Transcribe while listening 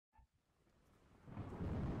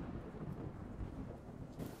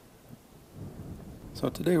So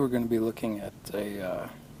today we're going to be looking at a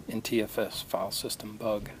NTFS file system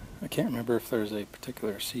bug. I can't remember if there's a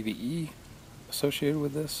particular CVE associated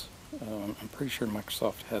with this. I'm pretty sure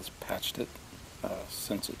Microsoft has patched it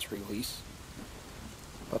since its release.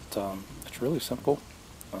 But it's really simple.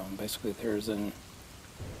 Basically there's a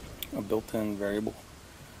built-in variable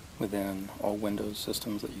within all Windows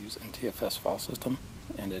systems that use NTFS file system,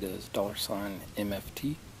 and it is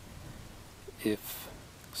 $MFT. If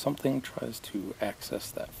something tries to access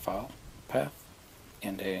that file path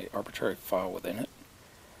and an arbitrary file within it,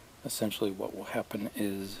 essentially what will happen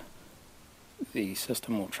is the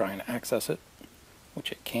system will try and access it,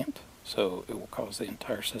 which it can't, so it will cause the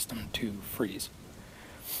entire system to freeze.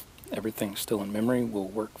 Everything still in memory will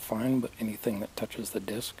work fine, but anything that touches the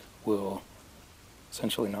disk will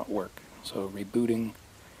essentially not work. So rebooting,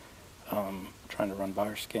 trying to run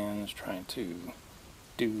virus scans, trying to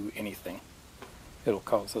do anything, it'll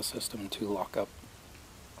cause the system to lock up,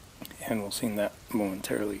 and we'll see that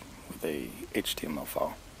momentarily with a HTML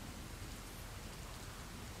file.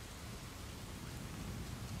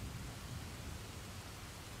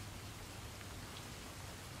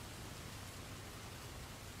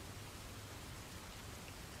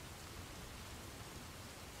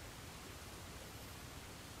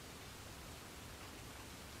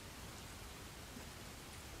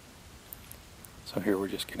 So here we're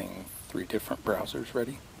just getting 3 different browsers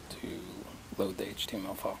ready to load the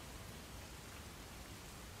HTML file.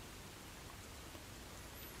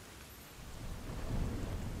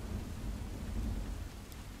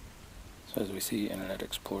 So as we see, Internet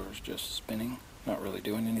Explorer is just spinning, not really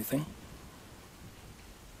doing anything.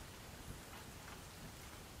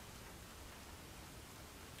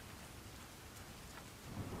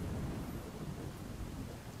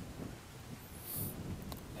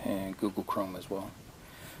 And Google Chrome as well.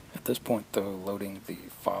 At this point though, loading the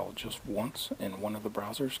file just once in one of the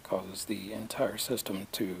browsers causes the entire system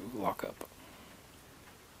to lock up.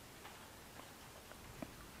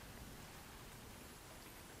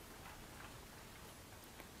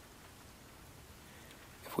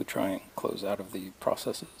 If we try and close out of the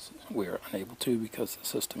processes, we are unable to because the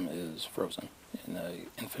system is frozen in an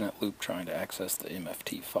infinite loop trying to access the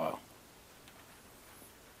MFT file.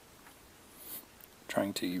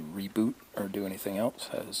 Trying to reboot or do anything else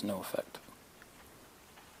has no effect.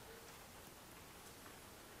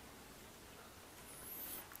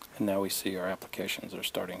 And now we see our applications are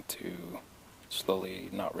starting to slowly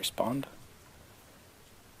not respond.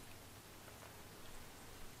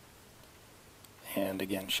 And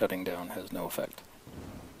again, shutting down has no effect.